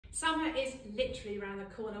Summer is literally around the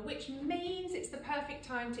corner, which means it's the perfect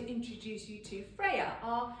time to introduce you to Freya,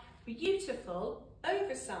 our beautiful,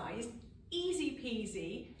 oversized, easy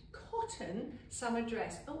peasy cotton summer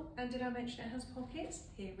dress. Oh, and did I mention it has pockets?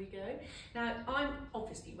 Here we go. Now, I'm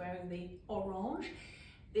obviously wearing the orange.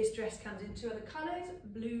 This dress comes in two other colours,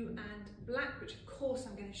 blue and black, which of course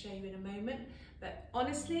I'm going to show you in a moment. But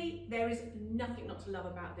honestly, there is nothing not to love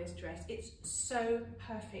about this dress. It's so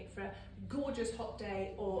perfect for a gorgeous hot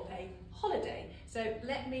day or a holiday. So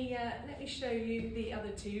let me show you the other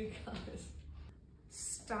two colours.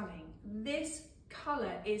 Stunning. This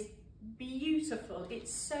colour is beautiful.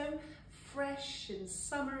 It's so fresh and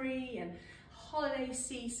summery and holiday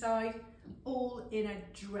seaside, all in a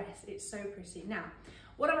dress. It's so pretty. Now,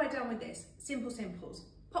 what have I done with this? Simple simples.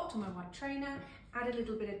 Popped on my white trainer, add a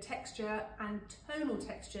little bit of texture and tonal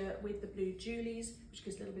texture with the blue Julies, which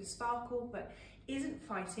gives a little bit of sparkle, but isn't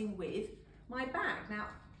fighting with my bag. Now,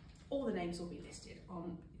 all the names will be listed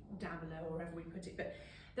on down below or wherever we put it, but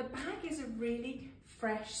the bag is a really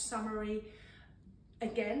fresh, summery,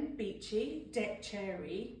 again, beachy, deck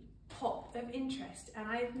cherry pop of interest, and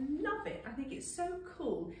I love it. I think it's so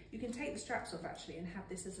cool. You can take the straps off actually and have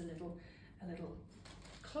this as a little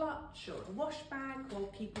clutch or a wash bag, or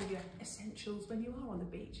keep all your essentials when you are on the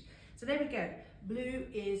beach. So there we go. Blue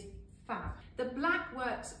is fab. The black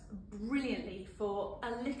works brilliantly for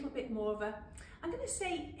a little bit more of a, I'm going to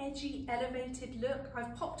say, edgy, elevated look.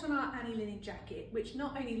 I've popped on our Annie linen jacket, which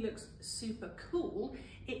not only looks super cool,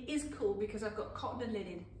 it is cool because I've got cotton and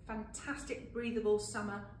linen, fantastic breathable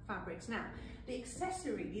summer fabrics. Now, the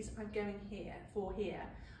accessories I'm going for here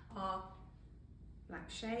are black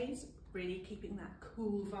shades, really keeping that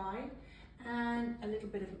cool vibe, and a little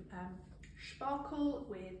bit of sparkle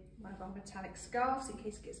with one of our metallic scarves in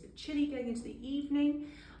case it gets a bit chilly going into the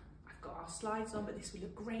evening. I've got our slides on, but this would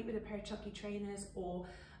look great with a pair of Chucky trainers or,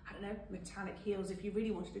 I don't know, metallic heels if you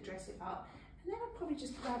really wanted to dress it up. And then I'd probably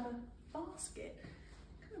just grab a basket,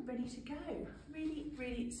 kind of ready to go. Really,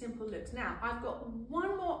 really simple looks. Now, I've got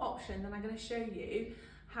one more option that I'm going to show you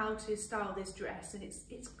how to style this dress, and it's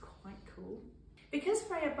quite cool. Because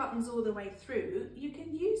Freya buttons all the way through, you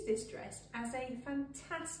can use this dress as a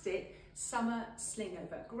fantastic summer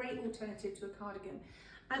slingover, great alternative to a cardigan.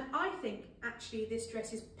 And I think actually this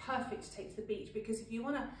dress is perfect to take to the beach, because if you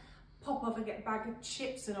want to pop off and get a bag of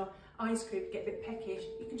chips and ice cream, get a bit peckish,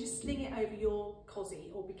 you can just sling it over your cozy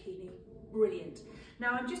or bikini. Brilliant.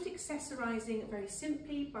 Now I'm just accessorising very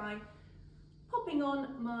simply by popping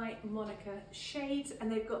on my Monica shades, and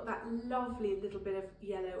they've got that lovely little bit of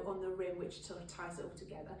yellow on the rim which sort of ties it all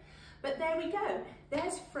together. But there we go,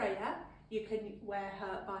 there's Freya. You can wear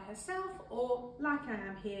her by herself or like I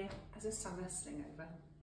am here as a summer slingover.